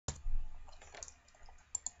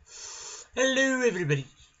Hello, everybody.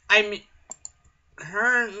 I'm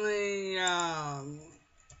currently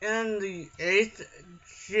in the 8th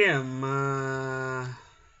gym.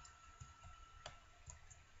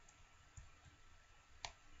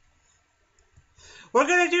 We're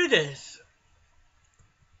gonna do this,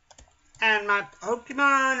 and my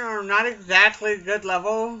Pokemon are not exactly good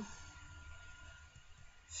level.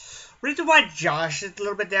 Reason why Josh is a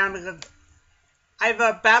little bit down because I've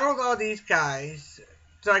battled all these guys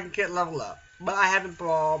so I can get level up, but I haven't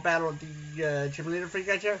battled the gym leader for you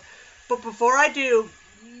guys yet. But before I do,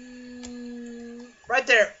 right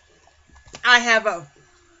there, I have a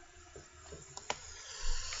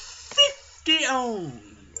 50 owned.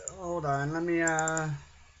 Hold on, let me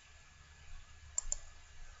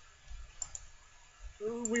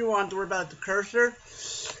we want to worry about the cursor,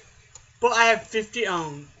 but I have 50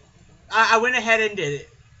 owned. I went ahead and did it.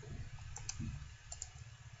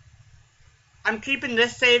 I'm keeping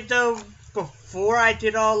this save though before I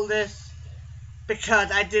did all this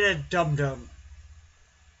because I did a dum-dum.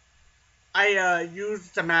 I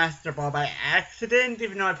used the Master Ball by accident,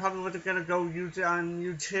 even though I probably wasn't gonna go use it on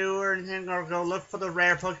YouTube or anything, or go look for the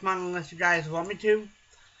rare Pokemon unless you guys want me to.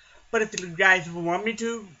 But if you guys want me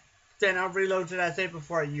to, then I'll reload to that save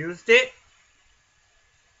before I used it.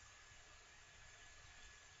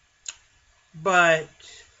 But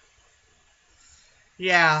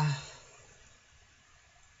yeah.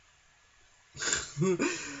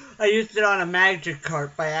 I used it on a magic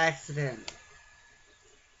cart by accident.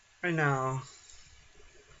 I know.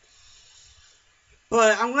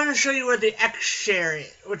 But I'm going to show you where the X share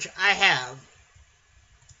is, which I have.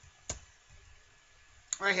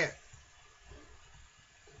 Right here.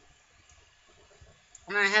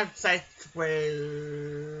 And I have sites where...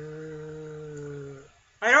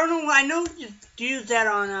 I don't know, I know you use that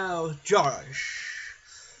on Josh.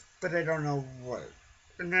 But I don't know what.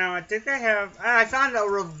 Now, I think I found a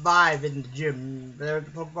revive in the gym. There's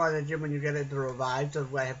a Pokemon in the gym when you get it to revive, so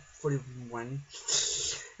I have 41.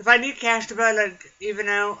 If I need cash to buy, like, even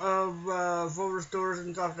out of full restores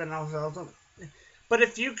and stuff, then I'll sell them. But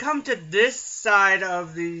if you come to this side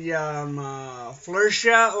of the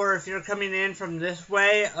Flursha, or if you're coming in from this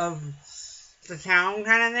way of the town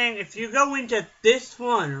kind of thing, if you go into this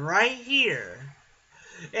one right here,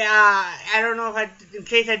 I don't know if in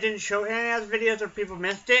case I didn't show any other videos or people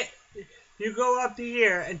missed it, you go up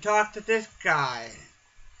here and talk to this guy.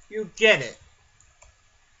 You get it.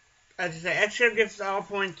 As I say, extra gives all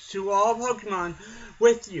points to all Pokemon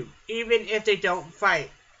with you, even if they don't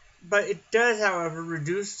fight. But it does, however,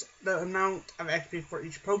 reduce the amount of XP for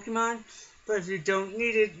each Pokemon. But if you don't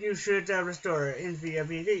need it, you should restore it in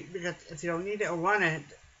VWD. Because if you don't need it or want it,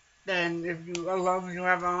 then if you, as long as you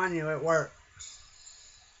have it on you, it works.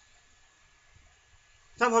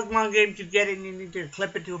 Some Pokemon games you get it and you need to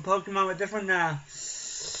clip it to a Pokemon, but this one,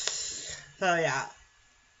 so yeah.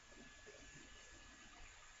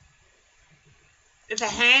 It's a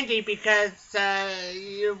handy because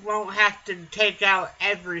you won't have to take out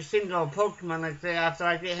every single Pokemon like that after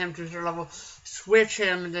I get him to a certain level, switch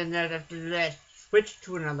him, and then I'd have to do that, switch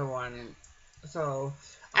to another one. And so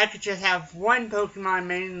I could just have one Pokemon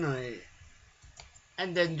mainly,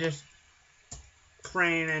 and then just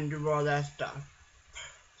train and do all that stuff.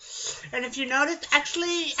 And if you notice,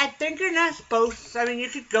 actually, I think you're not supposed to, I mean, you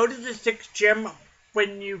could go to the 6th gym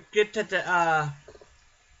when you get to the,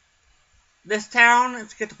 this town,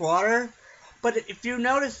 to get the water. But if you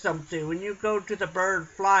notice something, when you go to the bird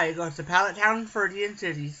fly, it goes to Pallet Town, Ferdian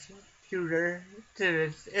Cities, shooter,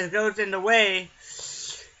 it goes in the way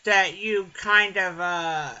that you kind of,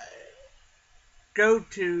 go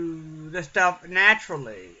to the stuff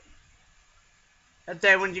naturally. And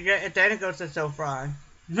then when you get, then it goes to Sofron.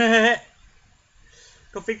 Go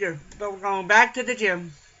figure. But we're going back to the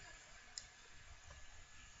gym.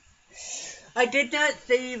 I did not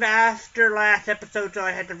save after last episode, so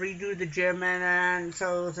I had to redo the gym, and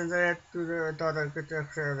so since I had to do that, I thought I'd get the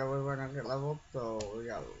extra that way when I get leveled, so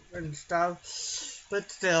yeah, and stuff. But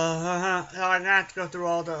still, I'm gonna have to go through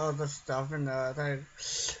all the other stuff and thing.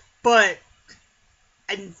 But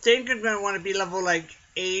I think I'm gonna want to be level like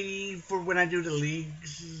 80 for when I do the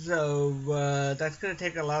leagues, so that's gonna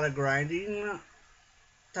take a lot of grinding.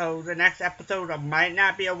 So the next episode might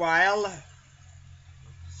not be a while.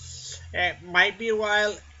 It might be a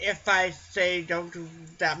while if I say don't do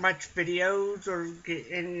that much videos or get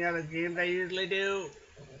any other games I usually do,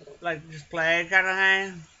 like just play kind of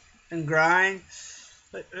thing and grind.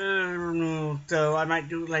 But so I might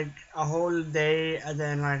do like a whole day and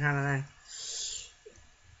then like kind of thing.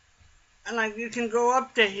 And like you can go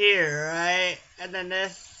up to here, right? And then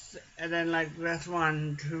this, and then like this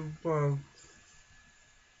one, two,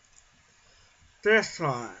 this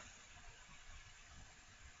one.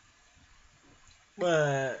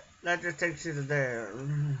 But that just takes you to there.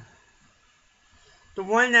 The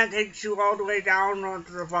one that takes you all the way down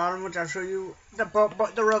to the bottom, which I'll show you,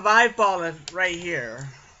 the revive ball is right here.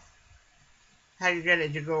 How you get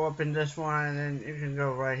it, you go up in this one, and then you can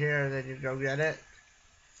go right here, and then you go get it.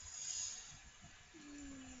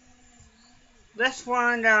 This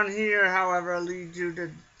one down here, however, leads you to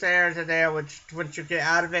there, which once you get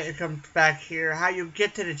out of it, it comes back here. How you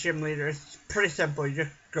get to the gym leader is pretty simple. You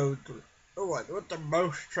just go through, with the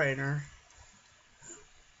most trainers.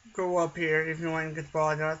 Go up here if you want to get the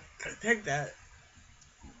ball out. Take that.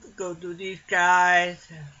 Go through these guys,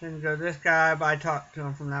 then go this guy, but I talked to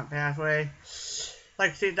him from that pathway.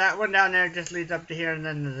 Like, see, that one down there just leads up to here, and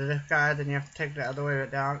then there's this guy, then you have to take the other way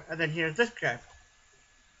down, and then here's this guy.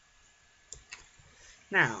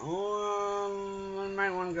 Now, I might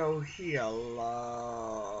want to go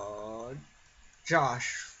heal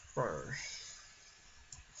Josh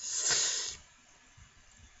first.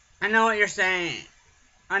 I know what you're saying.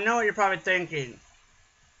 I know what you're probably thinking.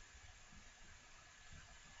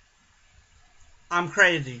 I'm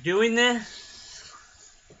crazy doing this,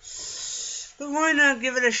 but why not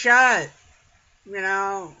give it a shot? You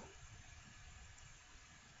know?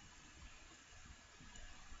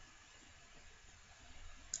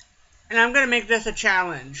 And I'm gonna make this a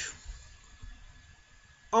challenge.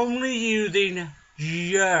 Only using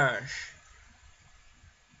Josh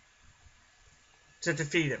to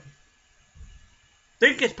defeat him.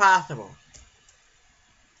 Think it's possible.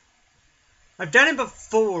 I've done it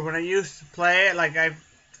before when I used to play it. Like I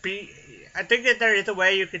think that there is a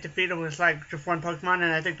way you could defeat him with like just one Pokemon,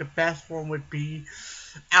 and I think the best one would be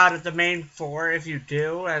out of the main four if you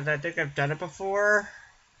do, as I think I've done it before.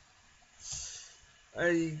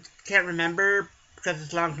 I can't remember because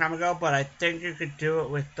it's a long time ago, but I think you could do it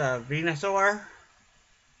with Venusaur.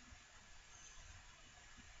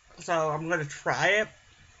 So I'm going to try it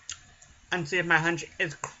and see if my hunch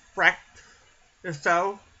is correct. If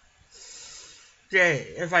so, yay.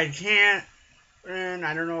 If I can't, then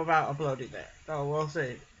I don't know about uploading that. So we'll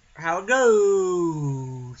see how it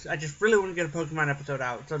goes. I just really want to get a Pokemon episode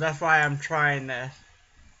out, so that's why I'm trying this.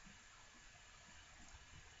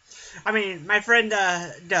 I mean, my friend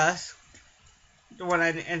Dusk, the one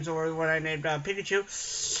I named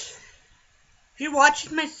Pikachu, he watched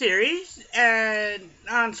my series, and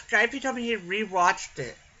on Skype he told me he rewatched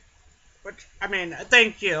it. Which, I mean,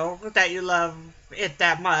 thank you that you love it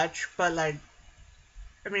that much, but like,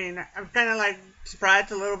 I mean, I'm kind of like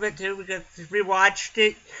surprised a little bit too because he rewatched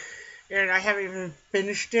it, and I haven't even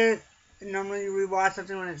finished it. Normally you rewatch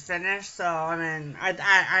something when it's finished, so I mean,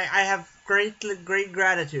 I have great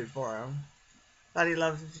gratitude for him that he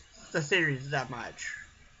loves the series that much.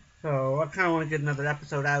 So I kind of want to get another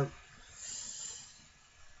episode out.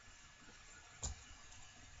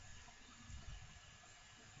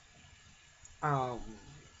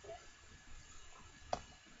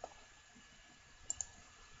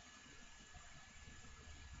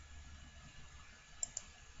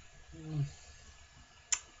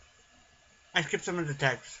 I skipped some of the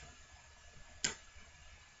text.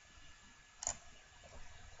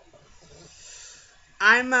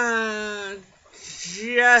 I'm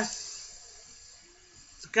just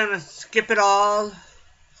gonna skip it all,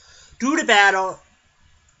 do the battle,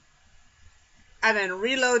 and then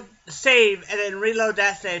reload, save, and then reload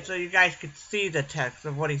that save so you guys can see the text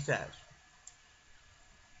of what he says.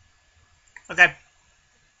 Okay.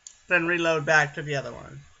 Then reload back to the other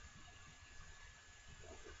one.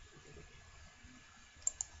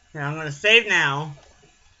 Now I'm gonna save now.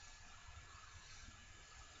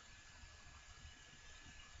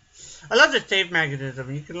 I love the save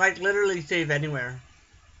mechanism. You can like literally save anywhere.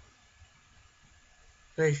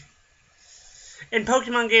 In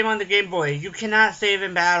Pokemon game on the Game Boy, you cannot save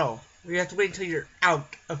in battle. You have to wait until you're out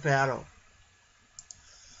of battle.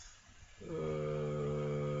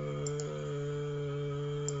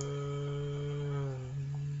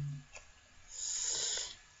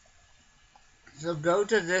 So go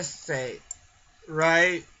to this state,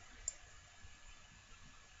 right?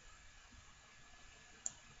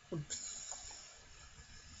 Oops.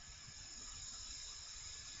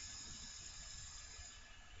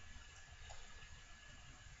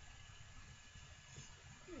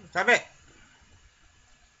 Stop it.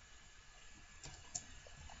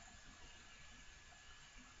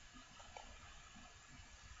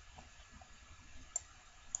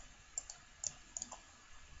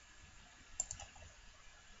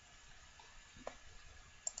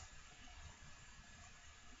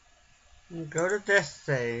 Go to this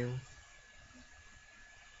save.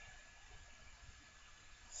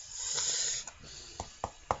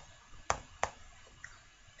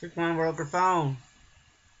 Took one broke her phone.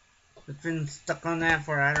 It's been stuck on that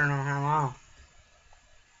for I don't know how long.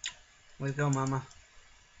 Let's go, mama.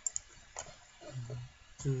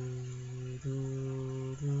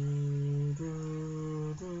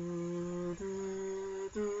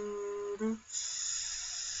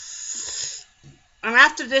 And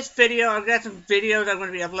after this video, I've got some videos I'm going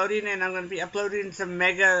to be uploading, and I'm going to be uploading some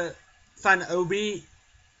mega fun OB,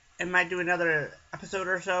 and might do another episode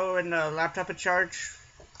or so in the laptop at charge.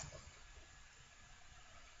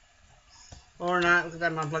 Or not, because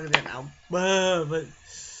I'm unplugging it now. But,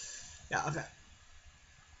 yeah, okay.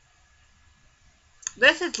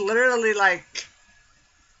 This is literally like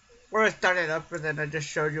where I started up, and then I just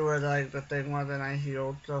showed you where like the thing was, and I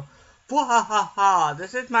healed. So, ha!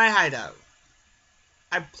 This is my hideout.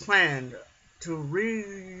 I planned to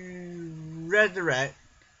resurrect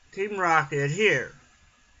Team Rocket here,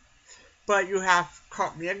 but you have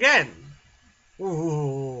caught me again.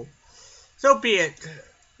 Ooh. So be it.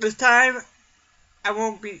 This time, I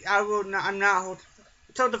won't be. I will not. I'm not.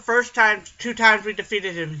 So the first time, 2 times we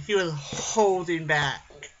defeated him, he was holding back.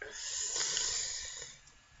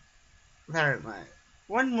 Apparently.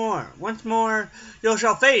 Once more, you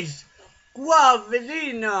shall face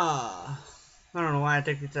Guavedina. I don't know why I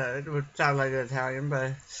think it would sound like Italian,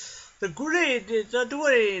 but the great is a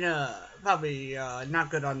Dwayne. Probably not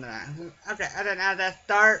good on that. Okay, and then as I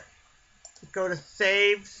start, go to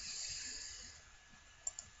save.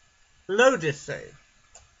 Load this save.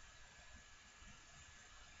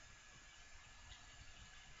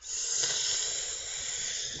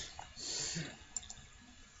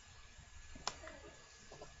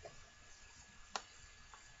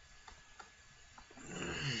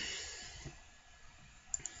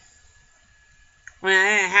 Well,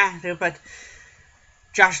 I didn't have to, but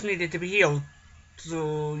Josh needed to be healed.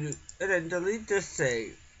 So, and then delete this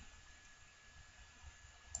save.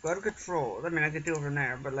 Go to control. I mean, I could do it from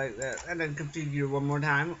there, but like that. And then configure one more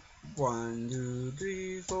time. 1, 2,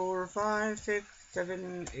 3, 4, 5, 6,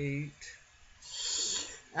 7, 8.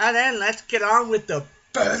 And then let's get on with the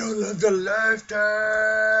battle of the lifetime.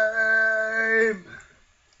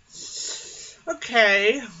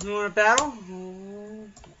 Okay, you want a battle?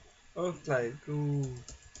 Okay, cool.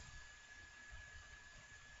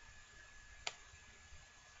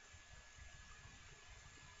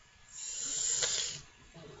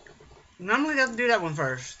 Normally doesn't do that one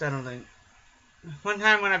first, I don't think. One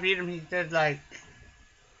time when I beat him, he did like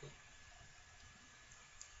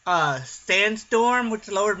sandstorm, which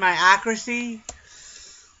lowered my accuracy.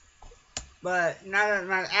 But now that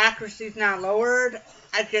my accuracy's not lowered,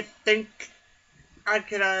 I could think I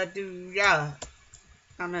could do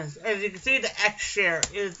on this. As you can see, the X share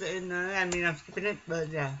is in the. I mean, I'm skipping it,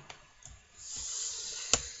 but yeah.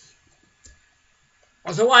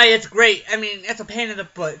 Also, why it's great. I mean, it's a pain in the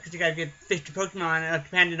butt because you gotta get 50 Pokemon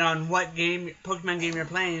depending on what Pokemon game you're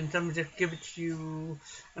playing. Some just give it to you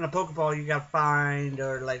in a Pokeball you gotta find,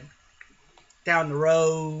 or like down the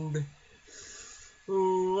road.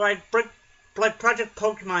 Ooh, like Project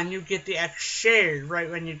Pokemon, you get the X shares right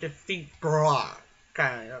when you defeat Brock.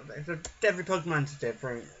 Kind of. So every Pokemon's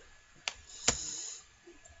different.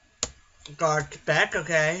 Guard back,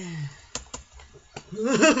 okay.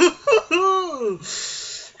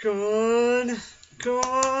 Come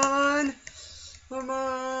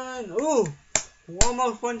on. Ooh,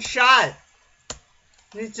 almost one shot.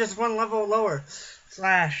 He's just one level lower.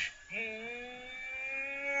 Slash.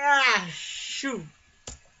 Shoot.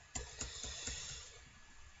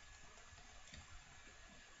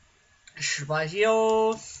 By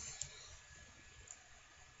heals.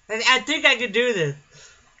 I think I can do this.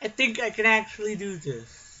 I think I can actually do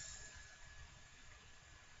this.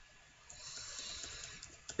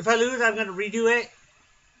 If I lose, I'm gonna redo it.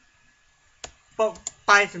 But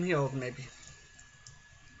buy some heals, maybe.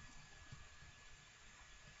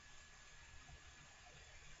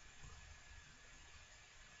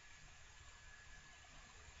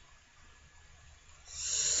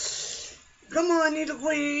 Come on,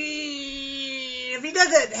 Nidoqueen! If he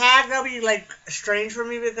doesn't hack, that'll be like strange for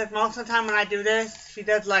me because most of the time when I do this, he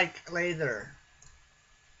does like laser.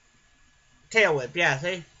 Tail whip, yeah,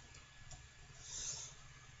 see?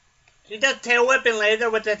 He does tail whip and laser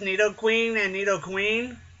with this Nidoqueen and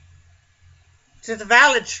Nidoqueen. It's a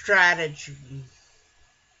valid strategy.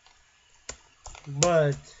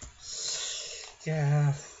 But,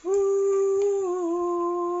 yeah.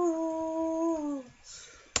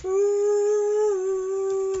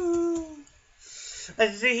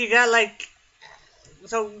 Let's see, he got like,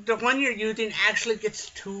 so the one you're using actually gets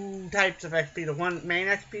 2 types of XP. The one main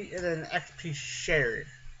XP and then XP shared.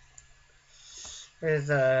 There's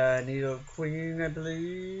Needle Queen, I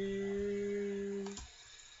believe.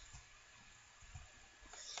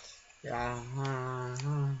 Yeah.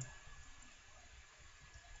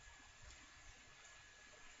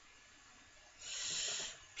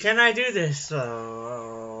 Can I do this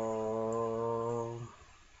though?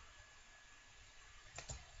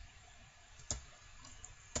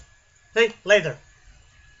 Hey, later.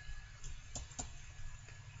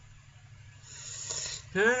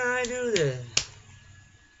 Can I do this?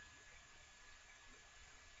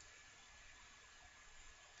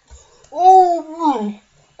 Oh my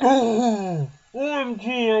God.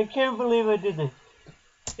 OMG, I can't believe I did this.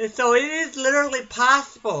 And so it is literally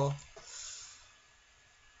possible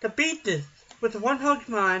to beat this with one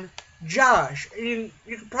Pokemon, Josh. You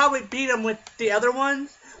could probably beat him with the other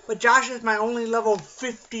ones, but Josh is my only level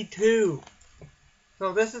 52.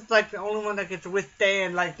 So this is like the only one that gets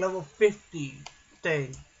withstand like level 50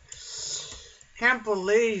 thing. Can't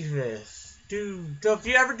believe this. Dude, so if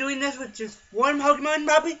you're ever doing this with just one Pokemon,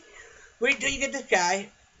 Bobby, wait till you get this guy.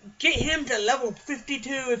 Get him to level 52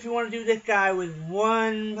 if you want to do this guy with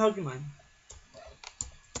one Pokemon.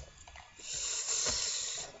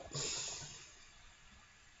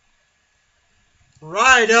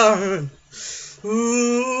 Right on.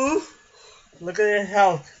 Ooh. Look at his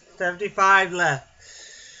health. 75 left.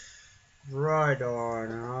 Right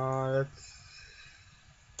on. Oh, that's...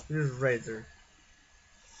 Use Razor.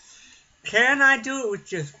 Can I do it with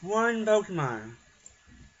just one Pokemon?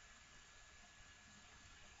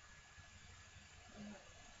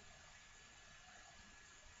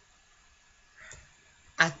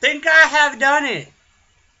 I think I have done it.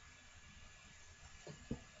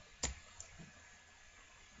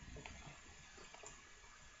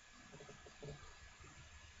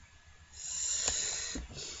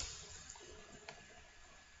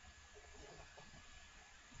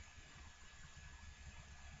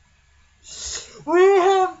 We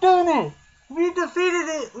have done it. We defeated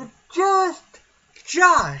it with just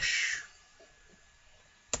Josh.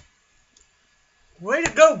 Way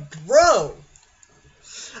to go, bro.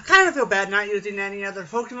 I kind of feel bad not using any other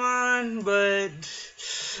Pokemon, but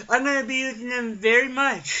I'm going to be using them very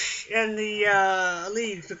much in the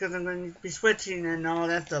leagues because I'm going to be switching and all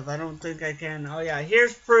that stuff. I don't think I can. Oh, yeah,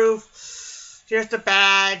 here's proof. Here's the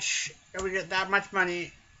badge. And we get that much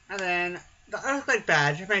money. And then the Earthquake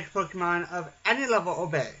badge makes Pokemon of any level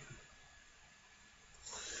obey.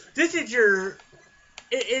 This is your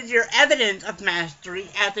evidence of mastery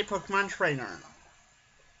as a Pokemon trainer.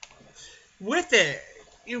 With it,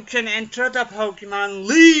 you can enter the Pokemon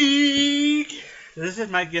League. This is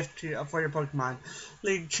my gift to you for your Pokemon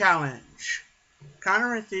League Challenge. Connor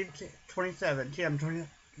received 27 TM 20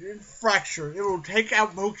 Fracture. It will take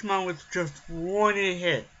out Pokemon with just one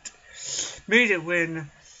hit. Made it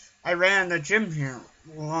when I ran the gym here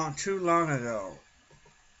too long ago.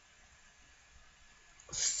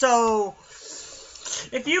 So,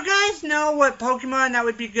 if you guys know what Pokemon that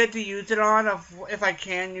would be good to use it on, if I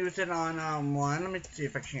can use it on one, let me see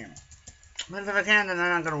if I can. But if I can, then I'm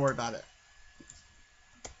not going to worry about it.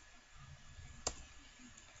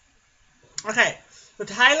 Okay, so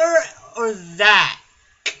Tyler or Zach?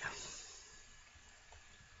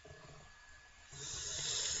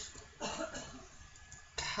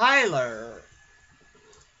 Tyler.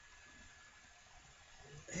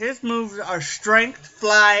 His moves are Strength,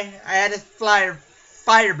 Fly. I added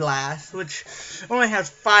Fire Blast, which only has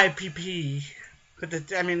 5 PP.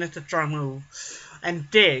 I mean, it's a strong move. And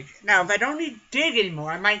Dig. Now, if I don't need Dig anymore,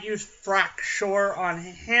 I might use Fracture on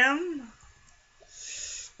him.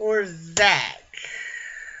 Or Zach.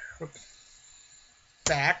 Oops.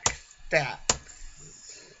 Zach.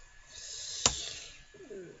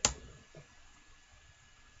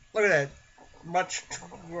 Look at that. Much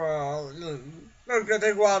gonna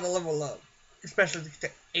take a while to level up, especially to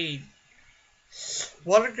 8.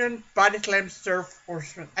 Water Gun, Body Slam, Surf, or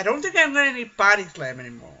Sprint. I don't think I'm gonna need Body Slam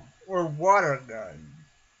anymore, or Water Gun.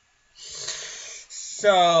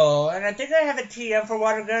 So, and I think I have a TM for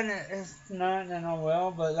Water Gun. If not, then I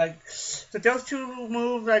will. But like, so those two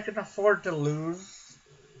moves I can afford to lose.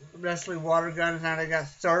 Especially Water Gun, and now I got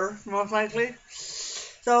Surf most likely.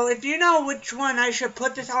 So if you know which one I should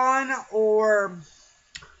put this on, or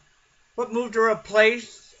what move to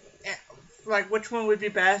replace, like which one would be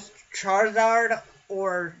best, Charizard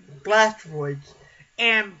or Blastoise,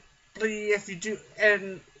 and please, if you do,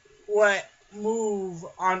 and what move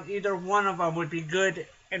on either one of them would be good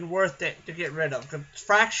and worth it to get rid of, because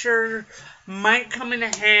Fracture might come in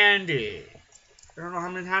handy. I don't know how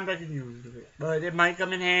many times I can use it, but it might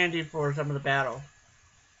come in handy for some of the battle.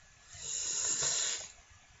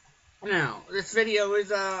 Now, this video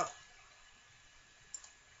is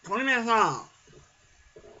 20 minutes long.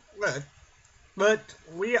 Good. But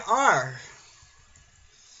we are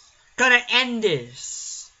gonna end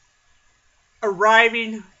this.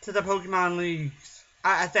 Arriving to the Pokemon Leagues.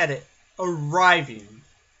 I said it. Arriving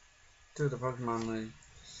to the Pokemon League.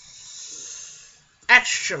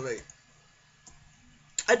 Actually,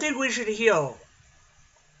 I think we should heal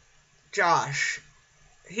Josh.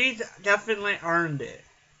 He's definitely earned it.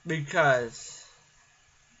 Because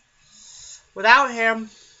without him,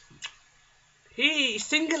 he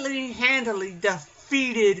single-handedly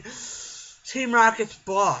defeated Team Rocket's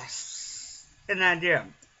boss in that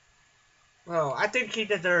gym. Well, I think he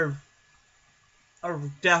deserved a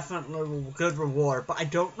definitely good reward, but I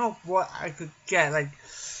don't know what I could get, like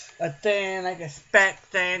a thing, like a spec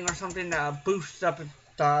thing or something that boosts up the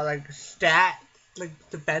like stat, like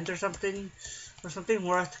defense or something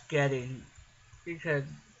worth getting, because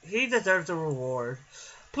he deserves a reward.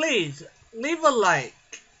 Please leave a like.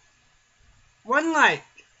 One like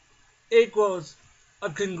equals a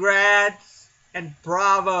congrats and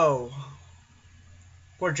bravo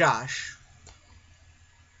for Josh.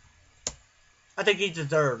 I think he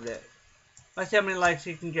deserved it. Let's see how many likes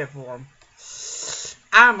he can get for him.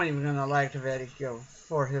 I'm not even gonna like the video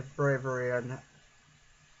for his bravery and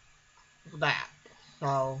that.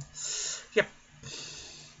 So, yep.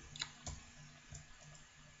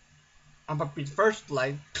 I'm gonna be the first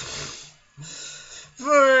like.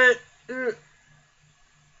 But,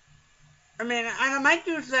 I mean, I might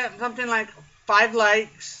do something like 5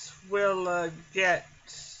 likes will get,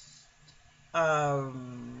 5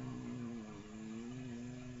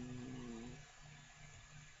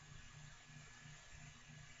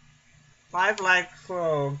 likes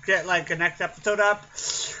will get like a next episode up.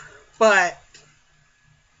 But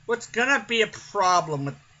what's gonna be a problem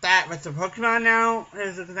with that with the Pokemon now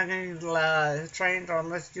is it's not gonna train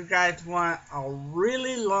unless you guys want a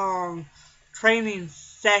really long training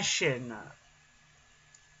session.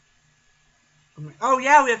 Oh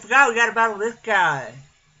yeah, we forgot we gotta battle this guy.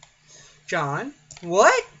 John?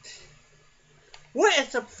 What? What a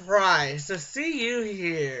surprise to see you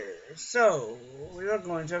here. So, we are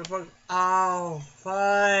going to the Pokemon. Oh,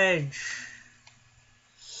 fudge.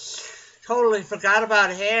 Totally forgot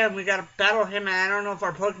about him. We gotta battle him, and I don't know if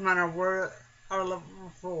our Pokemon are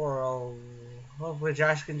level 4. Oh, hopefully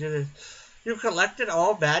Josh can do this. You collected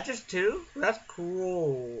all badges too? That's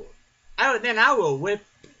cool. Then I will whip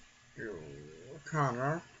you,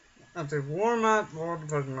 Connor. After warm up for the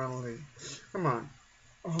Pokemon League. Come on.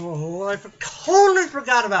 Oh, I totally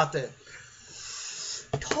forgot about this.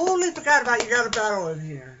 Totally forgot about you got a battle in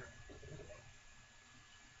here.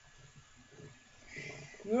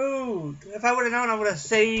 Dude, if I would have known, I would have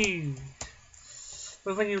saved.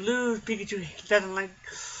 But when you lose, Pikachu doesn't like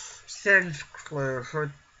sense clear.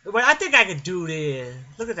 Well, I think I could do this.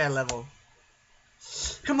 Look at that level.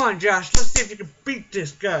 Come on, Josh. Let's see if you can beat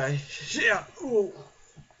this guy. Yeah. Ooh.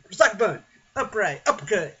 Suck bun. Upright.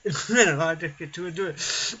 Uppercut. I just get to do it.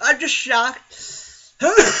 I'm just shocked.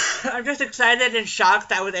 I'm just excited and shocked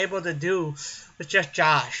that I was able to do with just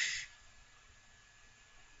Josh.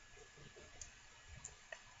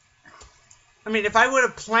 I mean, if I would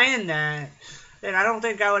have planned that, then I don't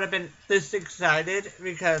think I would have been this excited,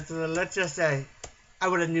 because let's just say I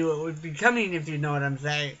would have knew it would be coming, if you know what I'm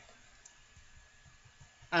saying.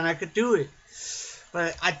 And I could do it.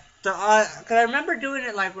 But cause I remember doing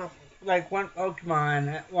it like one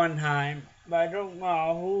Pokemon at one time, but I don't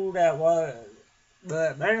know who that was.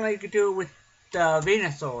 But apparently you could do it with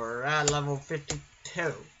Venusaur at level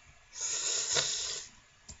 52. So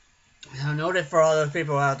note it for all those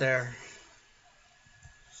people out there.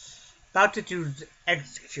 About to choose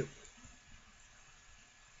execute.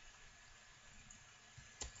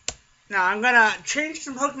 Now I'm gonna change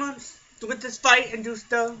some Pokemon with this fight and do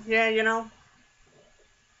stuff. Yeah, you know.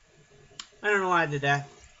 I don't know why I did that.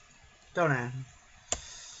 Don't ask.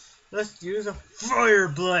 Let's use a Fire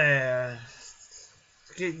Blast.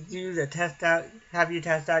 Get you to test out. Have you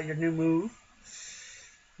test out your new move.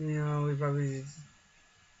 You know, we probably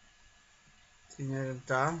seen it and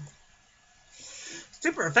stuff.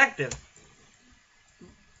 Super effective.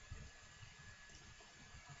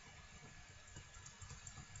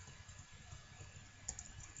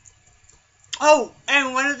 Oh,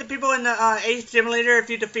 and one of the people in the Ace Simulator, if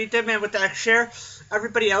you defeat them and with the X share,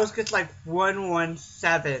 everybody else gets like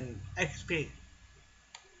 117 XP.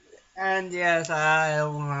 And yes, I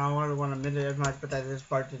don't want to admit it as much, but that is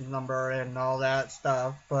Spartan's number and all that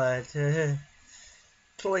stuff. But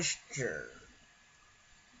Cloister,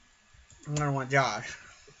 I'm gonna want Josh.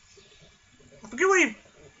 I forget where you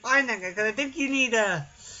find that guy, because I think you need a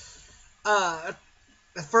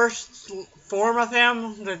the first form of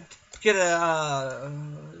him to get a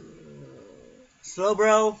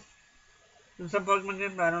Slowbro in some Pokemon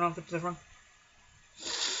games, but I don't know if it's different.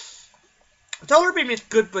 Solar Beam is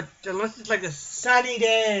good, but unless it's like a sunny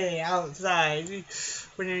day outside,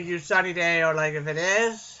 when you use sunny day, or like if it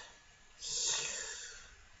is,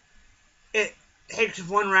 it takes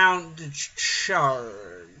one round to charge.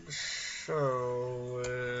 So,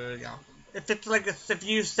 yeah. If it's like if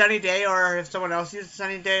you use sunny day, or if someone else uses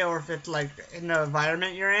sunny day, or if it's like in the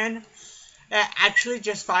environment you're in, it actually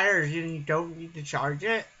just fires you and you don't need to charge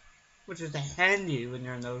it, which is handy when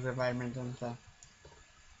you're in those environments and stuff.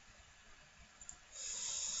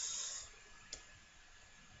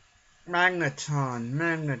 Magneton,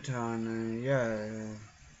 yeah.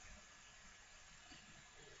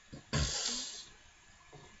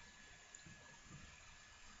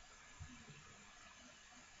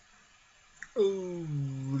 Ooh,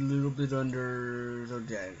 a little bit under the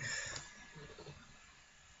deck.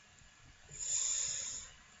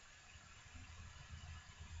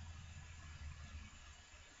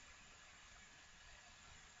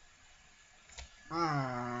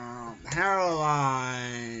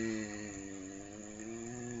 Hairline.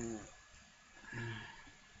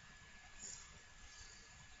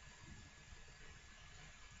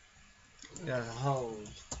 Got a hose.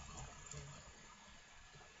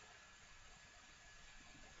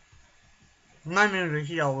 My music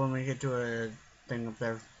heal when we get to a thing up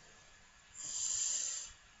there.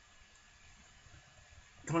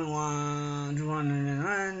 21,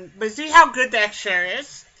 209. But see how good the X-Share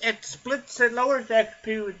is? It splits, it lowers the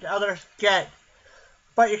XP the others get.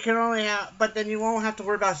 But you can only have, but then you won't have to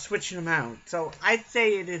worry about switching them out. So I'd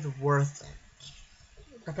say it is worth it.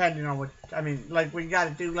 Depending on what, I mean, like we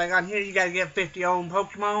gotta do, like on here you gotta get 50 own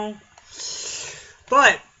Pokemon.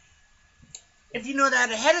 But, if you know that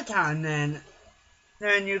ahead of time then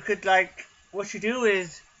you could like, what you do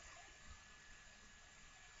is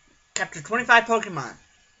capture 25 Pokemon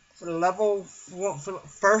for the level, for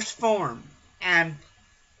first form. And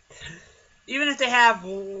even if they have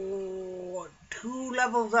 2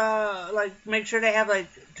 levels, like make sure they have like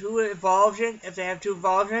 2 evolutions. If they have 2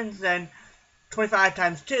 evolutions, then 25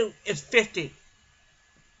 times 2 is 50.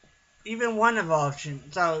 Even 1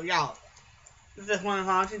 evolution. So, yeah. If there's 1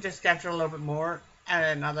 evolution, just capture a little bit more. And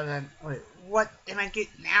then other than, wait, what am I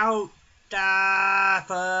getting out?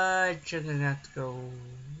 Fudge. I'm gonna have to go.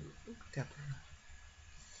 Deborah.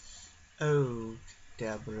 Oh,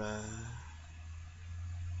 Deborah.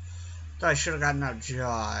 Thought I should have gotten out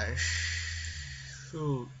Josh.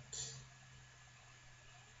 Shoot.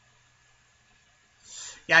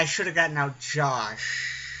 Yeah, I should have gotten out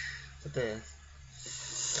Josh. For this.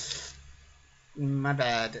 My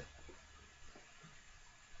bad.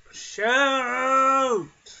 Shoot!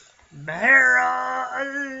 Barrel!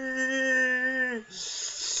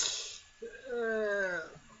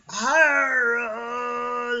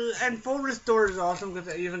 And full restore is awesome because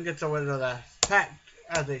it even gets rid of the pet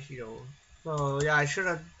as a shield. So yeah, I should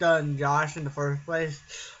have done Josh in the first place.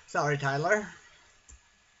 Sorry, Tyler.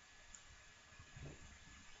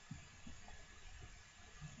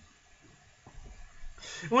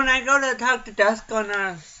 When I go to talk to Dusk on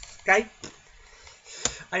Skype,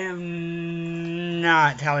 I am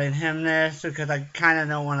not telling him this because I kind of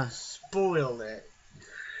don't want to spoil it.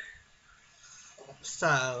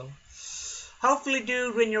 So, hopefully,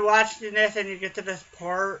 dude, when you're watching this and you get to this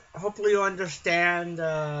part, hopefully you understand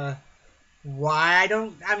why I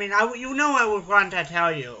don't. I mean, you know I would want to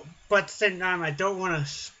tell you, but at the same time, I don't want to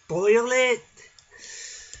spoil it.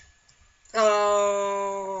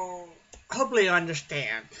 So, hopefully you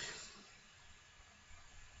understand.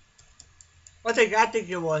 I think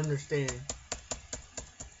you will understand.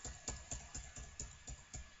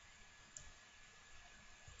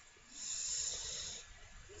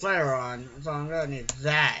 Flare on, so I'm gonna need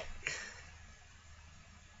that.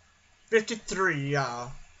 53,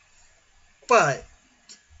 y'all. But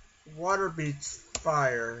water beats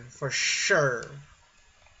fire for sure.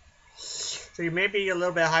 So you may be a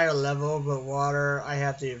little bit higher level, but water, I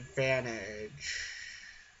have the advantage.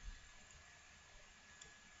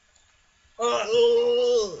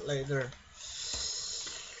 Laser.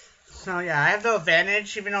 So yeah, I have the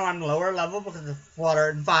advantage even though I'm lower level because of water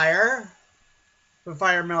and fire. But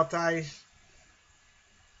fire melts ice.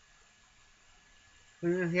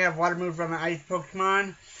 And if you have water move from an ice Pokemon,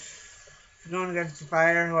 if you're going against the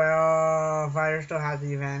fire, well, fire still has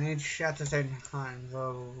the advantage at the same time.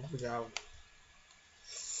 So, good job.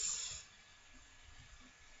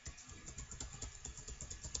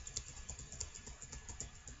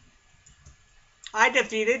 I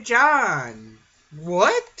defeated John.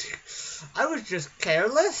 What? I was just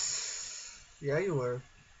careless. Yeah, you were.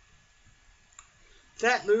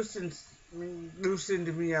 That loosened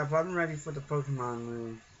me up. I'm ready for the Pokemon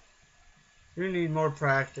room. You need more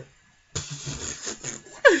practice.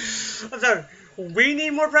 I'm sorry. We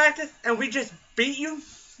need more practice, and we just beat you?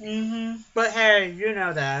 But hey, you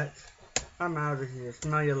know that. I'm out of here.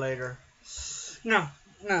 Smell you later. No.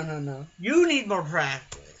 No. You need more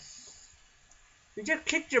practice. You just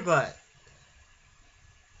kicked your butt.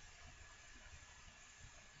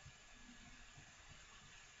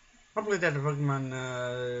 Hopefully that's a Pokemon,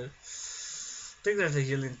 I think there's a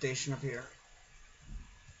healing station up here.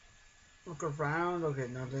 Look around. Okay,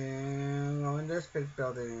 nothing. Go in this big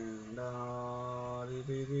building.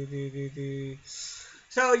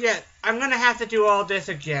 So yeah, I'm gonna have to do all this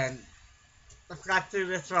again. I forgot to do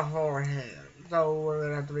this beforehand. So we're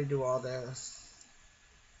gonna have to redo all this.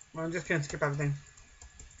 I'm just gonna skip everything.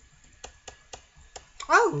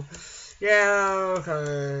 Oh! Yeah,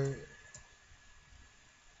 okay.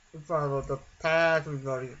 We followed the path, we've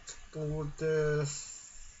already explored this.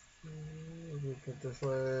 We get this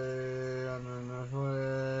way, and then this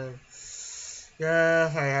way.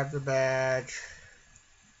 Yes, I have the badge.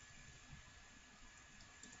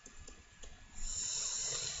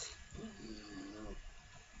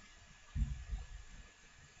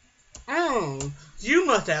 Oh, you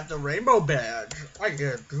must have the rainbow badge. I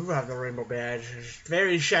do have the rainbow badge. It's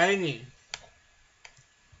very shiny.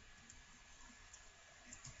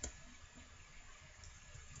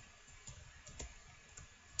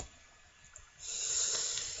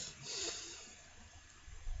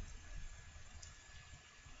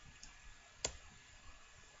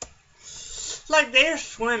 It's like they're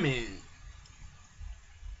swimming.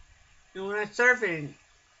 And when I'm surfing,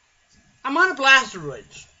 I'm on a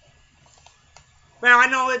Blastoise. Well, I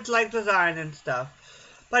know it's like design and stuff,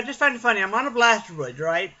 but I just find it funny. I'm on a Blastoise,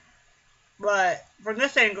 right? But from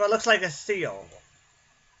this angle, it looks like a seal.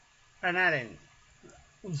 And that ain't.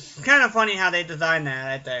 It's kind of funny how they designed that,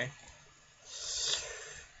 I think.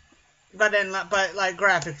 But then, but like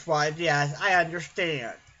graphics-wise, yes, I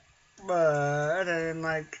understand. But then,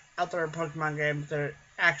 like other Pokemon games, they're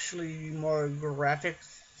actually more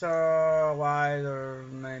graphics-wise, or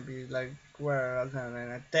maybe like where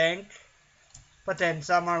I think. But then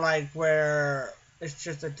some are like where it's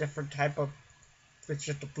just a different type of. It's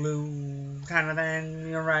just a blue kind of thing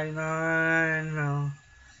you're riding on. No,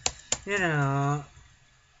 you know.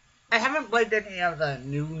 I haven't played any of the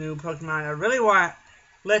new Pokemon. I really want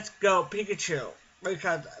Let's Go Pikachu,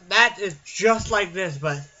 because that is just like this,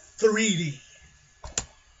 but 3D.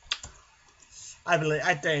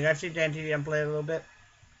 I think. I've seen DanTDM play it a little bit.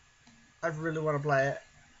 I really want to play it.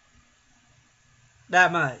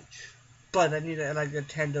 That much. But I need a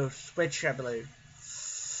Nintendo Switch, I believe.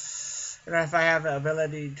 And if I have the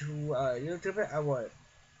ability to YouTube it, I would.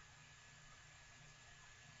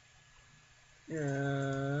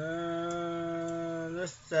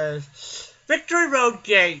 This says Victory Road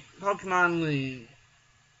Gate, Pokemon League.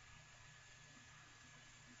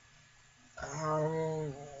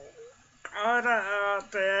 Oh, God,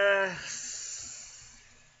 this.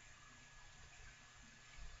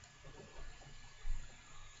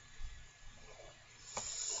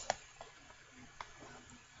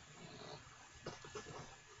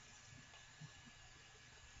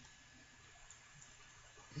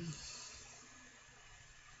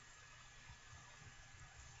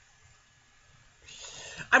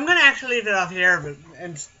 I'm gonna actually leave it off here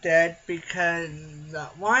instead because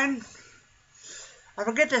one, I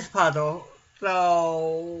forget this puzzle,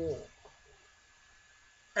 so,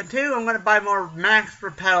 and two, I'm gonna buy more Max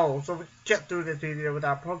Repel so we can get through this video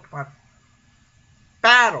without Pokemon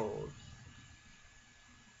battles.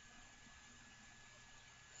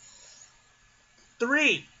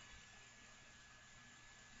 Three,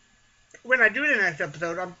 when I do the next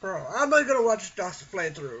episode, I'm probably gonna watch Doc's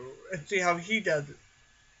playthrough and see how he does it.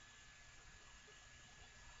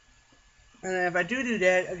 And if I do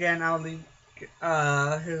that, again, I'll leave his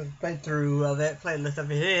playthrough of it, playlist of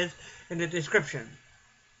his, in the description.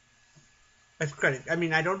 As credit. I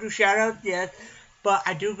mean, I don't do shoutouts yet, but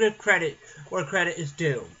I do give credit where credit is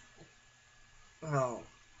due. So,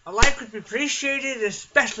 a like would be appreciated,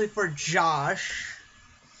 especially for Josh.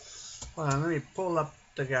 Hold on, let me pull up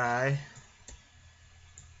the guy.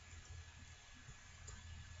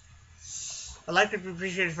 A like would be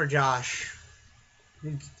appreciated for Josh.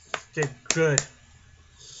 He did good.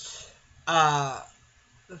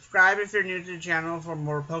 Subscribe if you're new to the channel for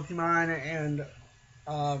more Pokemon and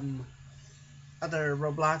other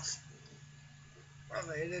Roblox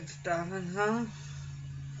related stuff and stuff.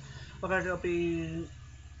 Okay, there'll be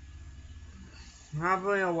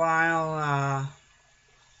Probably a while,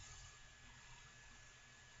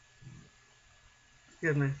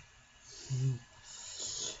 excuse me.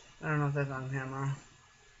 I don't know if that's on camera.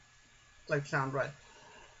 Like sound right.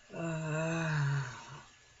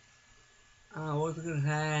 What was I gonna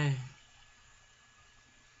say?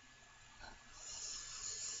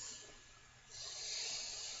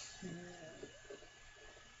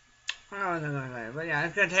 I was gonna say, but yeah,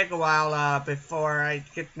 it's gonna take a while before I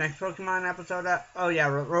get the next Pokemon episode up. Oh yeah,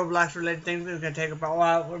 Roblox related things. It's gonna take about a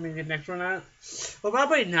while for me to get the next one out. Well,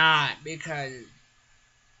 probably not because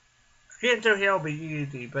getting through here will be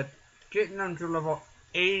easy, but getting them to level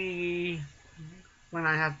 80 when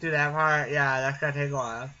I have to do that part, yeah, that's gonna take a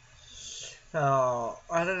while. So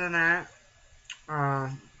other than that, uh,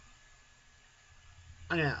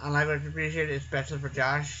 yeah, I like what appreciate it, especially for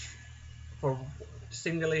Josh for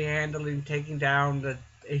singly handling taking down the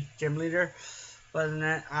gym leader. Other than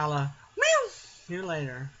that, I'll see you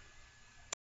later.